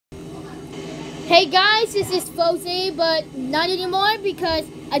Hey guys, this is Fozzy, but not anymore because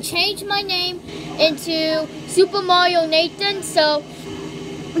I changed my name into Super Mario Nathan. So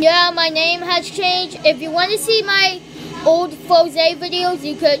yeah, my name has changed. If you want to see my old Fozzy videos,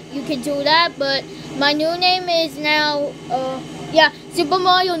 you can do that. But my new name is now Super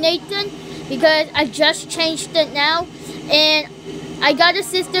Mario Nathan because I just changed it now, and I got a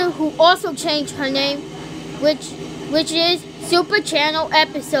sister who also changed her name, which is Super Channel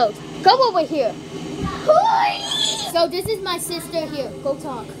Episodes. Come over here. So this is my sister here. Go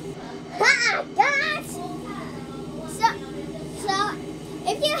talk. Hi guys. So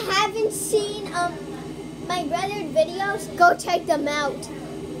if you haven't seen my brother's videos, go check them out.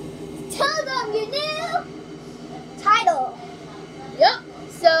 Tell them your new title. Yep.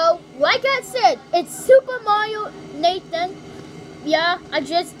 So like I said, it's Super Mario Nathan. Yeah, I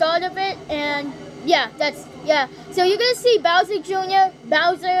just thought of it, and so you're gonna see Bowser Jr.,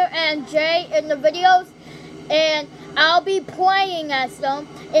 Bowser, and Jay in the videos, and I'll be playing as them.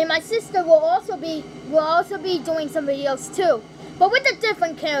 And my sister will also be doing some videos too, but with the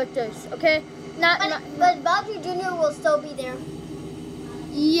different characters. Okay, but Bowser Jr. will still be there.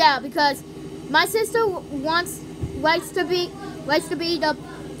 Yeah, because my sister likes to be the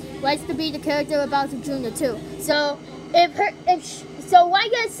character of Bowser Jr. too. So so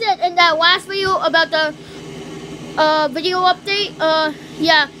like I said in that last video about the video update,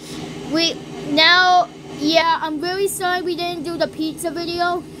 I'm really sorry we didn't do the pizza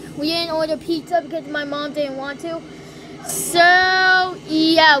video. We didn't order pizza because my mom didn't want to. So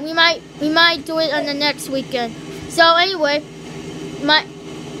yeah, we might do it on the next weekend. So anyway, my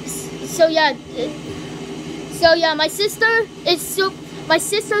sister's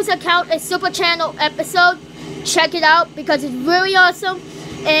account is Super Channel Episode. Check it out because it's really awesome.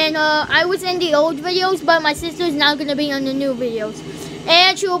 And I was in the old videos, but my sister is now gonna be on the new videos,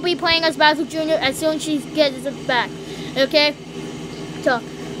 and she will be playing as Bowser Jr. as soon as she gets it back. Okay, talk.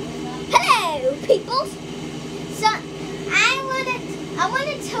 Hello, people. So I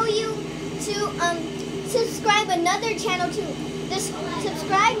wanna tell you to subscribe another channel too.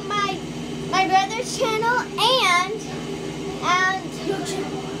 Subscribe my brother's channel and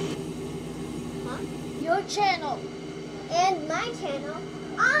Your channel and my channel.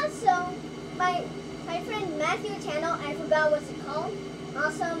 Also, my friend Matthew channel. I forgot what's it called.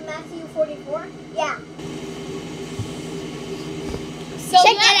 Also, Matthew 44. Yeah. So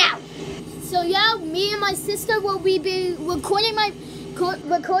check that out. So yeah, me and my sister will be recording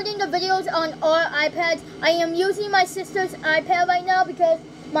the videos on our iPads. I am using my sister's iPad right now because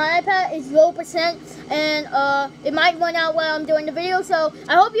my iPad is low percent, and it might run out while I'm doing the video. So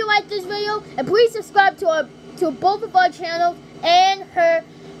I hope you like this video, and please subscribe to both of our channels and her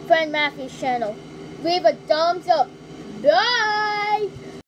friend Matthew's channel. Leave a thumbs up. Bye.